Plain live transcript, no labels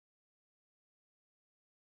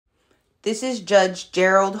This is Judge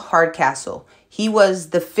Gerald Hardcastle. He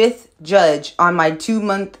was the 5th judge on my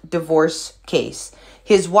 2-month divorce case.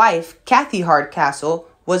 His wife, Kathy Hardcastle,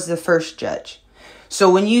 was the 1st judge.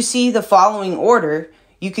 So when you see the following order,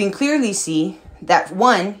 you can clearly see that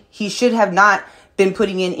 1, he should have not been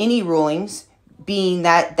putting in any rulings, being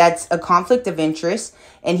that that's a conflict of interest,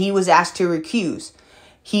 and he was asked to recuse.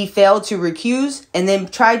 He failed to recuse and then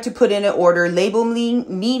tried to put in an order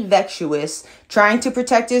labeling me vexuous, trying to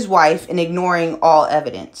protect his wife and ignoring all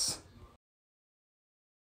evidence.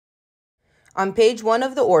 On page 1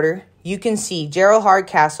 of the order, you can see Gerald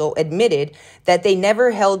Hardcastle admitted that they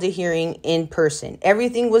never held a hearing in person.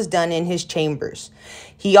 Everything was done in his chambers.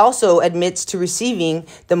 He also admits to receiving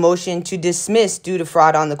the motion to dismiss due to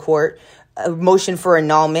fraud on the court, a motion for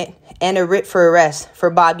annulment, and a writ for arrest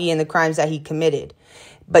for Bobby and the crimes that he committed,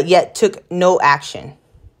 but yet took no action.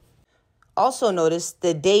 Also notice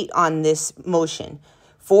the date on this motion,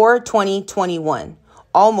 4/20/21,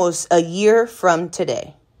 almost a year from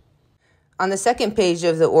today. On the second page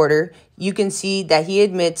of the order, you can see that he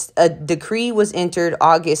admits a decree was entered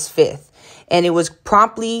August 5th, and it was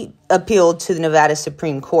promptly appealed to the Nevada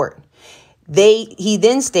Supreme Court. He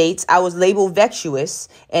then states, I was labeled vexuous,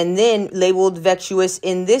 and then labeled vexuous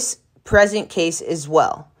in this present case as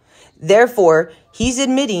well. Therefore, he's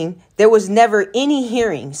admitting there was never any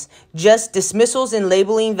hearings, just dismissals and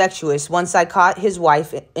labeling vexuous once I caught his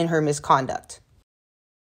wife in her misconduct.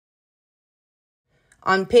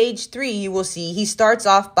 On page 3, you will see he starts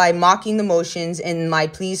off by mocking the motions and my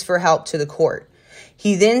pleas for help to the court.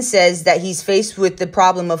 He then says that he's faced with the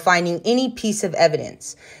problem of finding any piece of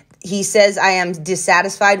evidence. He says, I am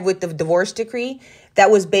dissatisfied with the divorce decree that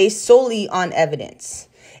was based solely on evidence.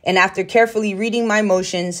 And after carefully reading my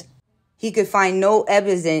motions, he could find no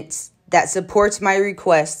evidence that supports my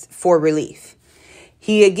request for relief.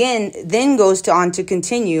 He again then goes on to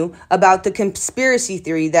continue about the conspiracy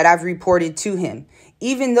theory that I've reported to him,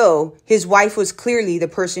 even though his wife was clearly the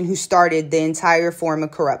person who started the entire form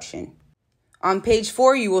of corruption. On page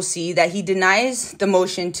 4, you will see that he denies the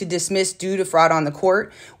motion to dismiss due to fraud on the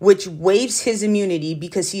court, which waives his immunity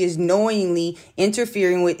because he is knowingly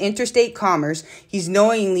interfering with interstate commerce. He's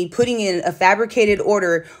knowingly putting in a fabricated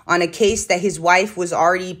order on a case that his wife was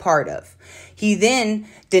already part of. He then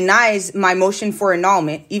denies my motion for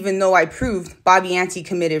annulment, even though I proved Bobby Antee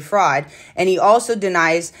committed fraud. And he also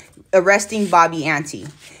denies arresting Bobby Antee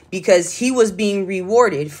because he was being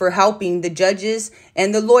rewarded for helping the judges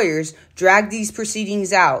and the lawyers drag these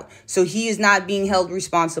proceedings out. So he is not being held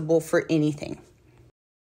responsible for anything.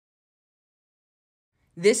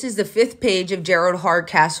 This is the 5th page of Gerald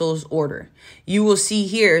Hardcastle's order. You will see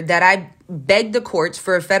here that I begged the courts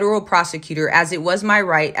for a federal prosecutor as it was my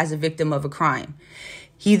right as a victim of a crime.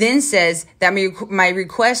 He then says that my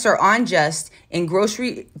requests are unjust and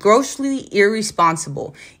grossly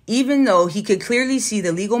irresponsible, even though he could clearly see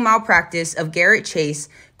the legal malpractice of Garrett Chase,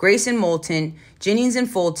 Grayson Moulton, Jennings and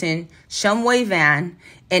Fulton, Shumway Van,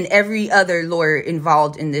 and every other lawyer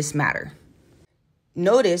involved in this matter.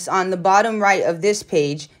 Notice on the bottom right of this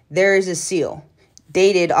page, there is a seal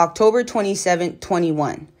dated October 27,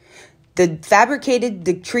 21. The fabricated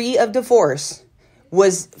decree of divorce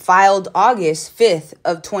was filed August 5th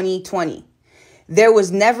of 2020. There was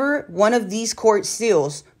never one of these court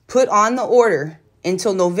seals put on the order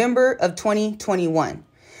until November of 2021.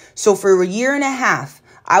 So for a year and a half,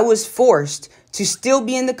 I was forced to still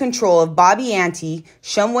be in the control of Bobby Antee,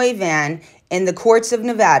 Shumway Van, and the courts of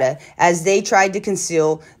Nevada as they tried to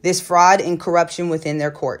conceal this fraud and corruption within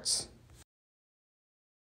their courts.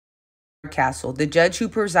 Castle, the judge who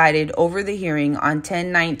presided over the hearing on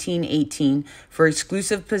 10/19/18 for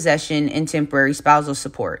exclusive possession and temporary spousal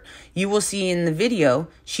support. You will see in the video,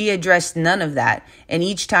 she addressed none of that. And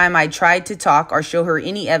each time I tried to talk or show her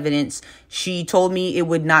any evidence, she told me it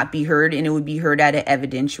would not be heard and it would be heard at an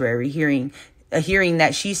evidentiary hearing, a hearing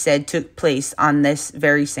that she said took place on this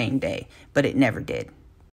very same day, but it never did.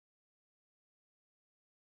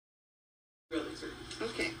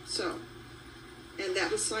 Okay, so, and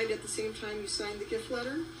that was signed at the same time you signed the gift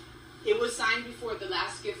letter? It was signed before the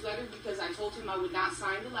last gift letter because I told him I would not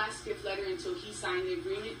sign the last gift letter until he signed the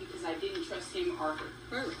agreement because I didn't trust him or her.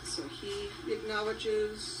 All right, so he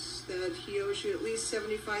acknowledges that he owes you at least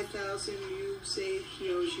 $75,000. You say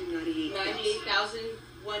he owes you $98,000.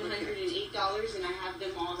 $98,108, and I have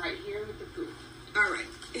them all right here with the proof. All right,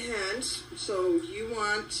 and so you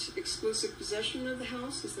want exclusive possession of the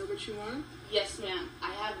house? Is that what you want? Yes, ma'am.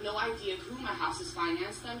 I have no idea who my house is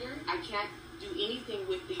financed under. I can't do anything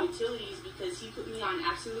with the utilities because he put me on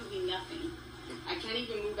absolutely nothing. I can't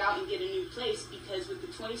even move out and get a new place because with the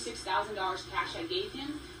 $26,000 cash I gave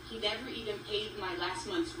him, he never even paid my last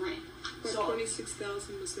month's rent. What, so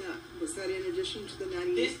 26,000 was that? Was that in addition to the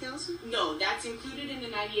 98,000? No, that's included in the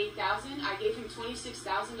 98,000. I gave him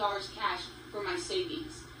 $26,000 cash for my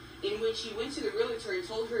savings, in which he went to the realtor and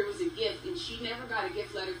told her it was a gift, and she never got a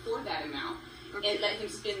gift letter for that amount, and let him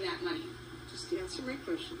spend that money. Just answer my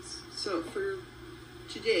questions. So for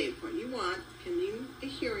today, what you want, pending a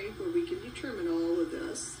hearing where we can determine all of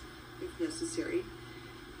this, if necessary,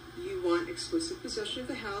 you want exclusive possession of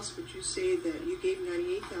the house, which you say that you gave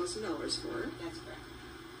 $98,000 for. That's correct.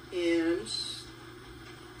 And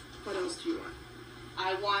what else do you want?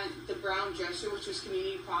 I want the brown dresser, which was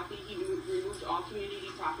community property. He removed all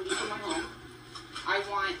community property from my home. I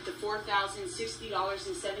want the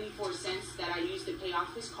 $4,060.74 that I used to pay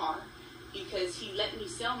off his car, because he let me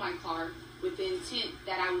sell my car with the intent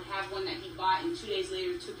that I would have one that he bought and 2 days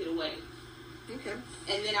later took it away. Okay.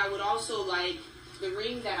 And then I would also like the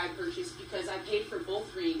ring that I purchased, because I paid for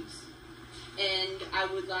both rings. And I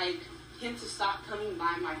would like him to stop coming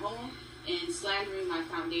by my home and slandering my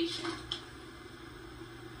foundation.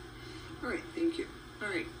 All right, thank you. All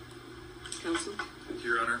right, counsel. Thank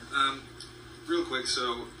you, Your Honor. Real quick,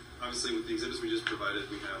 so obviously with the exhibits we just provided,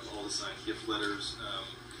 we have all the signed gift letters.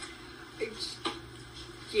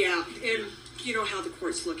 Yeah, and you know how the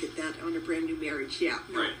courts look at that on a brand new marriage. Yeah,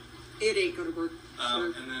 no, right. It ain't going to work.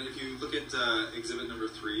 And then if you look at exhibit number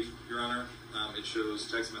 3, Your Honor, it shows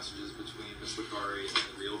text messages between Ms. Licari and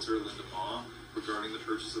the realtor, Linda Ma, regarding the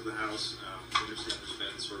purchase of the house. We understand there's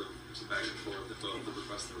been sort of some back and forth about the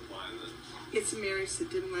request and reply that... It's a marriage that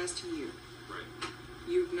didn't last a year. Right.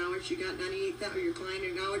 You acknowledge you got 98,000, or your client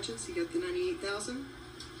acknowledges you got the 98,000?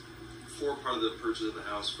 For part of the purchase of the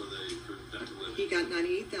house for them to live. He got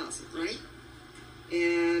 98,000, right? Yes,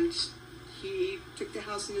 and he took the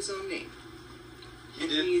house in his own name. He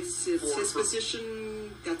did. It's his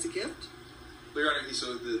position. That's a gift. Your Honor,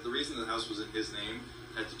 so the reason the house was in his name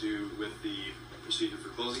had to do with the procedure for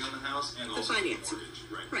closing on the house and also the mortgage.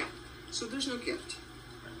 Right. So there's no gift.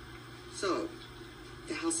 Right. So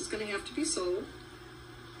the house is going to have to be sold.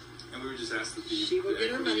 And we would just ask that she will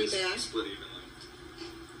get her money back. Split evenly.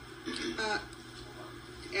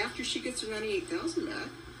 After she gets her 98,000 back,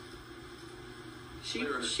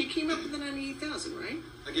 she came up with the 98,000, right?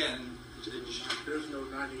 Again, there's no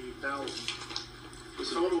 98,000. The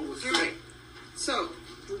total was... All right. So,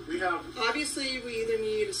 we have... Obviously, we either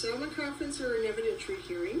need a settlement conference or an evidentiary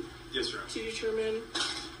hearing. Yes, sir. To determine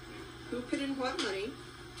who put in what money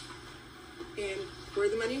and where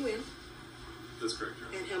the money went. That's correct, Your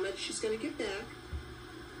Honor. And how much she's going to get back.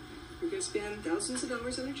 We're going to spend thousands of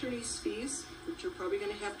dollars on attorney's fees, which you're probably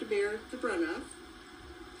going to have to bear the brunt of.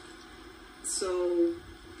 So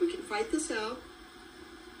we can fight this out.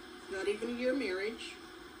 Not even a year marriage.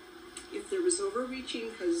 If there was overreaching,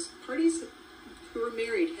 because parties who are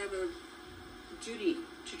married have a duty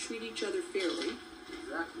to treat each other fairly.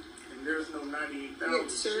 Exactly. And there's no 98,000.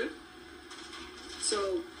 Yes, sir.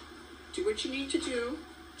 So do what you need to do.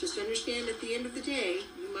 Just understand at the end of the day,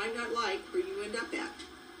 you might not like where you end up at.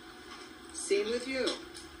 Same with you.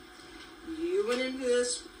 You went into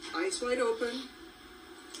this eyes wide open,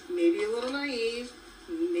 maybe a little naive,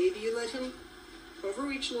 maybe you let him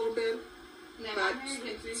overreach a little bit. Ma'am, I married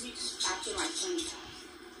him 3 weeks after my son passed.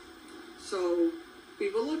 So we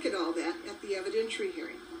will look at all that at the evidentiary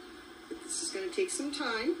hearing. But this is going to take some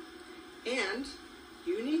time, and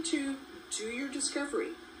you need to do your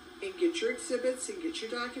discovery and get your exhibits and get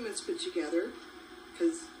your documents put together,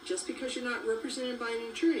 because just because you're not represented by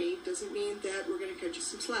an attorney doesn't mean that we're going to cut you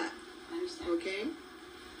some slack. I understand. Okay?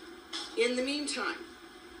 In the meantime,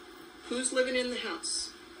 who's living in the house?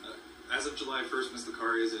 As of July 1st, Ms.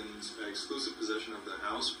 Licari is in exclusive possession of the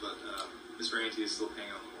house, but Mr. Antee is still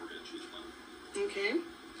paying on the mortgage each month. Okay.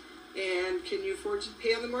 And can you afford to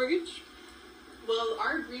pay on the mortgage? Well,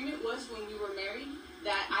 our agreement was when we were married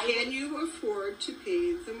that Can you afford to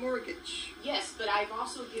pay the mortgage? Yes, but I've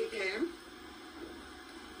also given... Okay.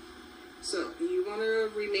 So, you want to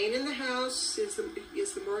remain in the house? Is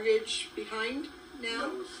the mortgage behind now?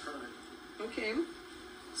 No, it's current. Okay.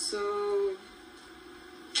 So,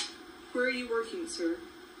 where are you working, sir?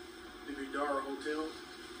 The Vidara Hotel.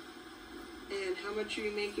 And how much are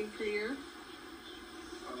you making per year?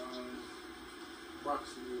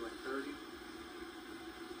 Approximately like 30.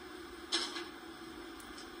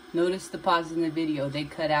 Notice the pause in the video. They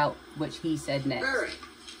cut out what he said next. All right.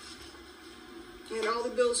 And all the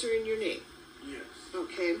bills are in your name? Yes.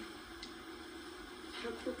 Okay. How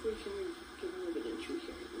quickly can we get an evidentiary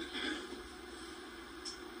hearing?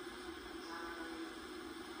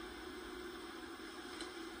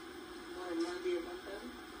 About a month. Monday at 1:30?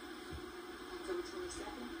 October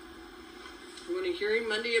 22nd? You want a hearing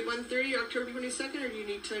Monday at 1:30, October 22nd, or do you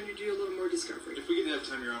need time to do a little more discovery? If we could have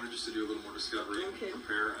time, Your Honor, just to do a little more discovery and Okay.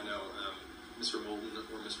 prepare. I know Mr. Moulton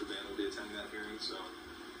or Mr. Van will be attending that hearing, so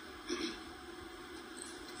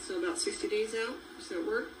So about 60 days out, does that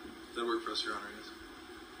work? that worked for us, Your Honor. Yes.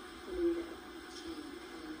 What do we got?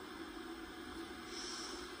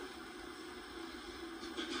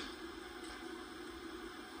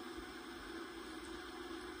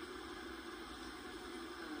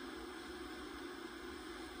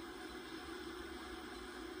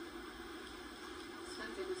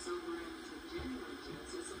 Somewhere to January,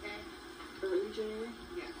 so it's okay? Early January?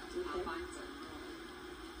 Yeah, Okay. I'll find something.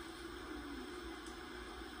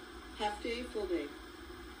 Half day, full day?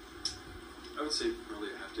 I would say probably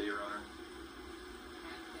a half day, Your Honor.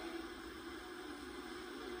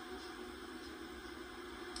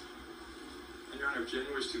 And Your Honor, if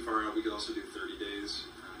January's too far out, we could also do 30 days,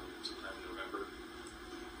 sometime in November.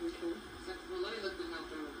 Okay. So, well, let me look at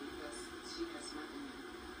November because she has nothing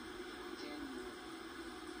in January.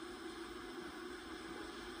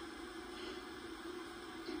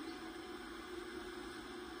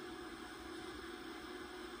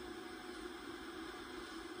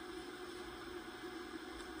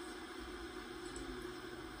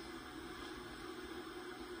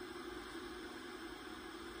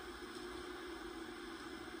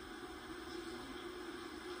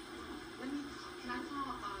 Can I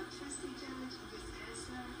call trustee judge and just ask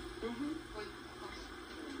her? Mm-hmm. Wait,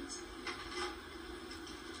 okay.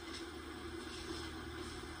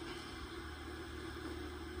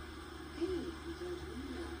 Hey, Judge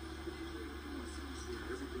Rena.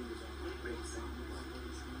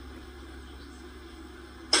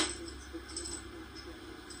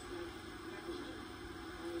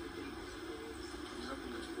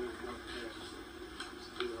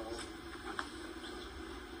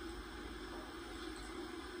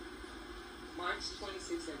 March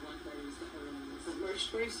 26th at 1:30 is the earliest.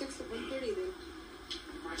 March 26th at 1:30 then.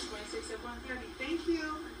 March 26th at 1:30. Thank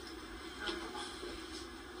you.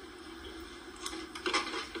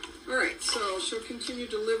 All right, so she'll continue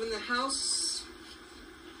to live in the house.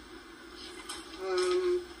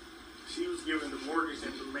 She was given the mortgage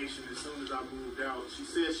information as soon as I moved out. She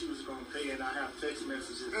said she was going to pay, and I have text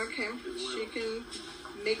messages. Okay, as well. she can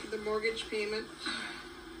make the mortgage payment.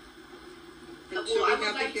 Well, Until I we would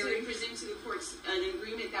have the like to hearing. present to the courts an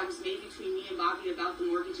agreement that was made between me and Bobby about the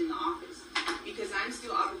mortgage in the office. Because I'm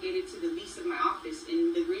still obligated to the lease of my office.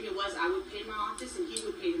 And the agreement was I would pay my office and he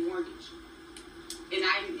would pay the mortgage. And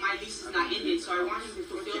my lease is not ended, so I want him to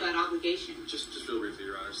fulfill that obligation. Just real briefly,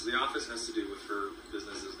 Your Honor. So the office has to do with her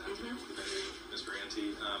business as an Mhm. Mr.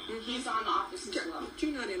 Antee. He's on the office as well.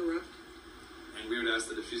 Do not interrupt. And we would ask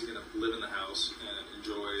that if she's going to live in the house and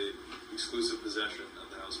enjoy exclusive possession of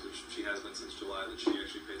the house, which she has been since July, that she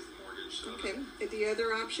actually pays the mortgage. So Okay, and the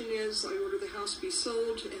other option is I order the house be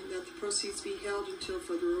sold and that the proceeds be held until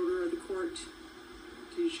further order of the court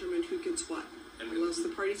to determine who gets what. And Unless the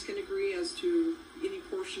parties can agree as to any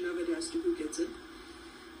portion of it as to who gets it.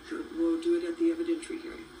 We'll do it at the evidentiary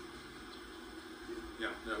hearing. yeah,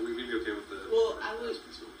 no, we'd be okay with the. Well,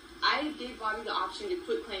 I gave Bobby the option to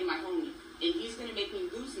quit claim my home, and he's going to make me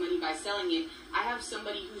lose money by selling it. I have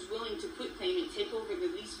somebody who's willing to quit claim and take over the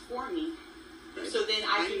lease for me, so then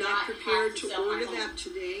I do I'm not not prepared have to to sell my order home. that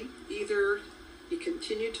today. Either you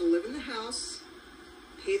continue to live in the house,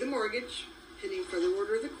 pay the mortgage, pending further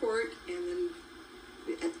order of the court, and then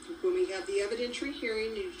when we have the evidentiary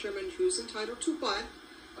hearing to determine who's entitled to what,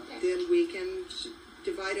 Okay. then we can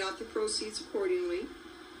divide out the proceeds accordingly.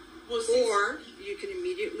 Well, since- Or you can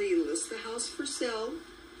immediately list the house for sale,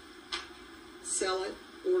 sell it,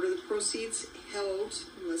 order the proceeds held,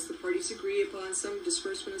 unless the parties agree upon some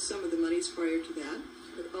disbursement of some of the monies prior to that,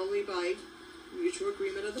 but only by mutual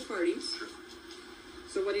agreement of the parties.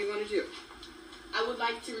 So what do you want to do? I would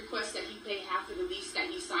like to request that he pay half of the lease that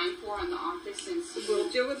he signed for on the office since he... We'll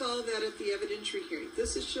deal with all of that at the evidentiary hearing.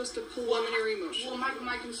 This is just a preliminary motion. Well,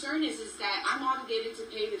 my concern is that I'm obligated to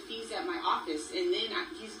pay the fees at my office, and then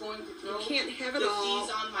he's going to throw You can't have it the all.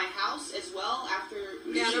 fees on my house as well after...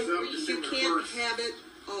 Madam, She's you up to can't first. have it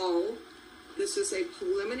all. This is a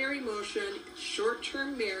preliminary motion,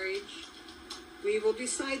 short-term marriage. We will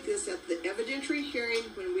decide this at the evidentiary hearing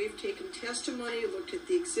when we've taken testimony, looked at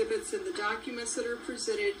the exhibits and the documents that are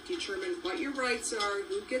presented, determined what your rights are,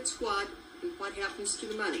 who gets what, and what happens to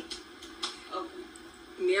the money. Okay.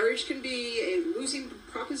 Marriage can be a losing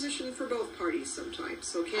proposition for both parties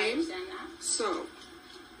sometimes, I okay? understand that. So,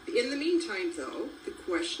 in the meantime, though, the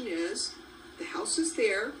question is, the house is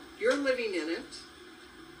there, you're living in it,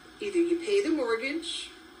 either you pay the mortgage,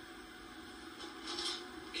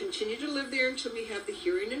 continue to live there until we have the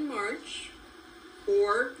hearing in March,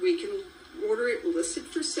 or we can order it listed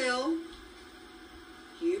for sale.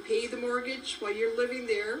 You pay the mortgage while you're living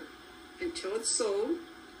there until it's sold,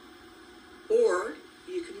 or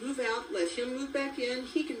you can move out, let him move back in,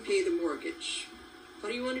 he can pay the mortgage. What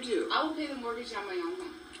do you want to do? I will pay the mortgage on my own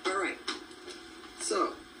home. All right.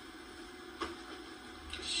 So,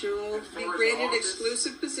 she'll be granted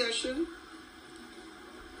exclusive possession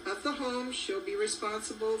of the home. She'll be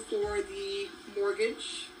responsible for the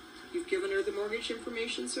mortgage. You've given her the mortgage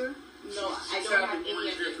information, sir? No, I don't have any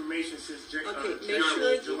of it. Information since Okay, make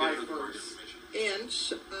sure July 1st. And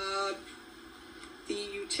the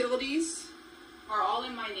utilities Are all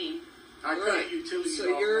in my name. I cut right. utilities So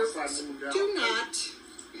off once I moved out. do not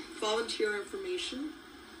volunteer information.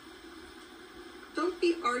 Don't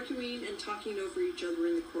be arguing and talking over each other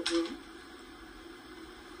in the courtroom.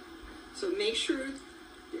 So make sure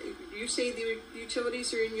you say the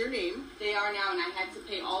utilities are in your name. They are now, and I had to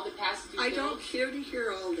pay all the past due I bills. don't care to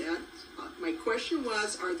hear all that. My question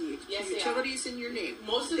was, are the Yes, they utilities in your name?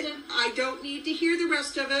 Most of them. I don't need to hear the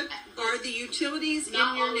rest of it. Are the utilities in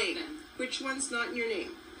Not your all of name? them. Which one's not in your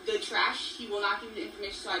name? The trash, he will not give me the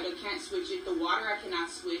information, so I can't switch it. The water, I cannot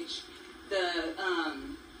switch. The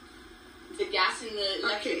gas and the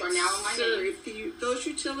electric are now in my sir, name. if those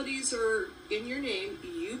utilities are in your name,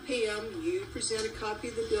 you pay them, you present a copy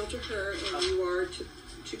of the bill to her, and you are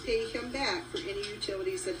to pay him back for any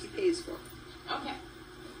utilities that he pays for, Okay.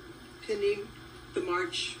 pending the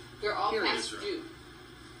March They're all hearing. past due.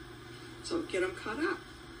 So get them caught up.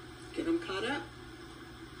 Get them caught up.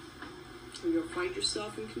 And you'll find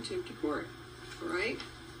yourself in contempt of court. All right?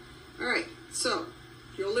 All right. So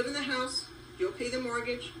you'll live in the house. You'll pay the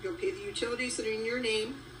mortgage. You'll pay the utilities that are in your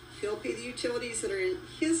name. He'll pay the utilities that are in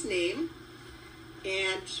his name.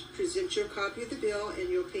 And present you a copy of the bill, and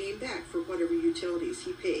you'll pay him back for whatever utilities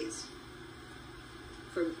he pays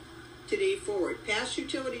from today forward. Past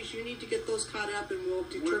utilities, you need to get those caught up, and we'll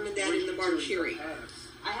determine that in the March hearing.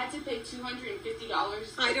 I had to pay $250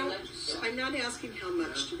 for I the don't. electric bill. I'm not asking how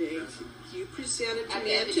much today. You present it At to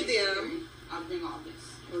the end of to this them, hearing, I'll bring all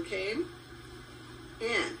this. okay?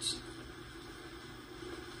 And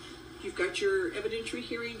you've got your evidentiary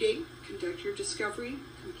hearing date. Conduct your discovery.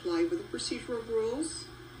 Comply with the procedural rules.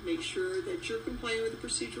 Make sure that you're complying with the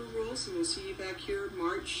procedural rules, and we'll see you back here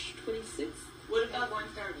March 26th. What about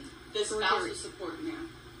 130? The For spousal hearing. support, ma'am.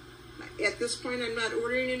 At this point, I'm not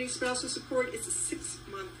ordering any spousal support. It's a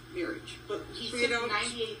 6-month marriage. But he We took don't-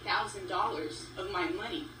 $98,000 of my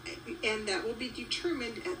money. And that will be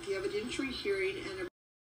determined at the evidentiary hearing. And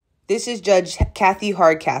This is Judge Kathy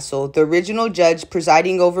Hardcastle, the original judge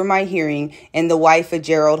presiding over my hearing and the wife of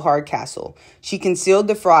Gerald Hardcastle. She concealed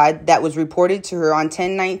the fraud that was reported to her on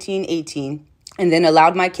 10/19/18 and then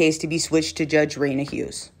allowed my case to be switched to Judge Rena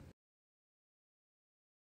Hughes.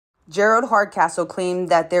 Gerald Hardcastle claimed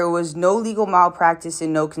that there was no legal malpractice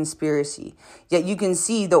and no conspiracy. Yet you can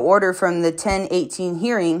see the order from the 10/18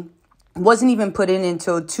 hearing wasn't even put in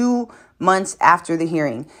until 2 months after the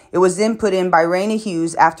hearing. It was then put in by Rena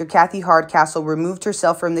Hughes after Kathy Hardcastle removed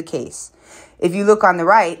herself from the case. If you look on the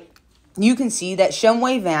right, you can see that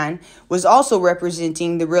Shumway Van was also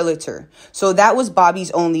representing the realtor. So that was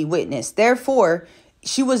Bobby's only witness. Therefore,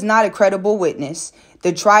 she was not a credible witness.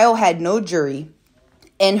 The trial had no jury.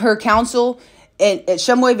 And her counsel at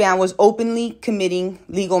Shumway Van was openly committing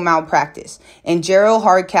legal malpractice. And Gerald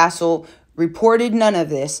Hardcastle reported none of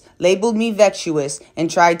this, labeled me vexuous, and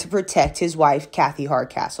tried to protect his wife, Kathy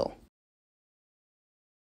Hardcastle.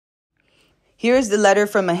 Here is the letter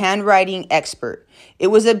from a handwriting expert. It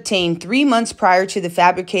was obtained 3 months prior to the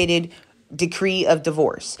fabricated decree of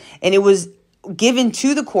divorce, and it was given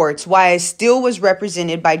to the courts while I still was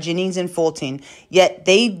represented by Jennings and Fulton, yet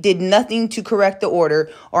they did nothing to correct the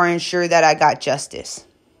order or ensure that I got justice.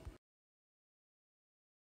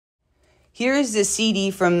 Here is the CD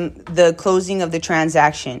from the closing of the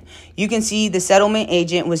transaction. You can see the settlement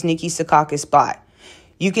agent was Nikki Secaucus Bott.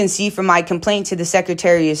 You can see from my complaint to the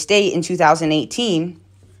Secretary of State in 2018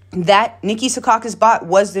 that Nikki Secaucus Bott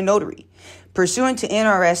was the notary. Pursuant to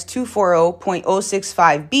NRS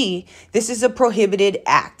 240.065B, this is a prohibited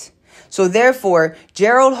act. So therefore,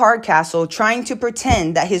 Gerald Hardcastle trying to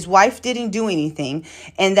pretend that his wife didn't do anything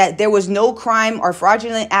and that there was no crime or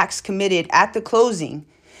fraudulent acts committed at the closing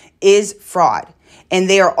is fraud. And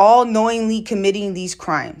they are all knowingly committing these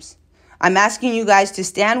crimes. I'm asking you guys to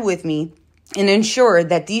stand with me and ensure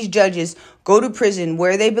that these judges go to prison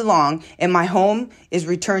where they belong and my home is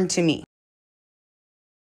returned to me.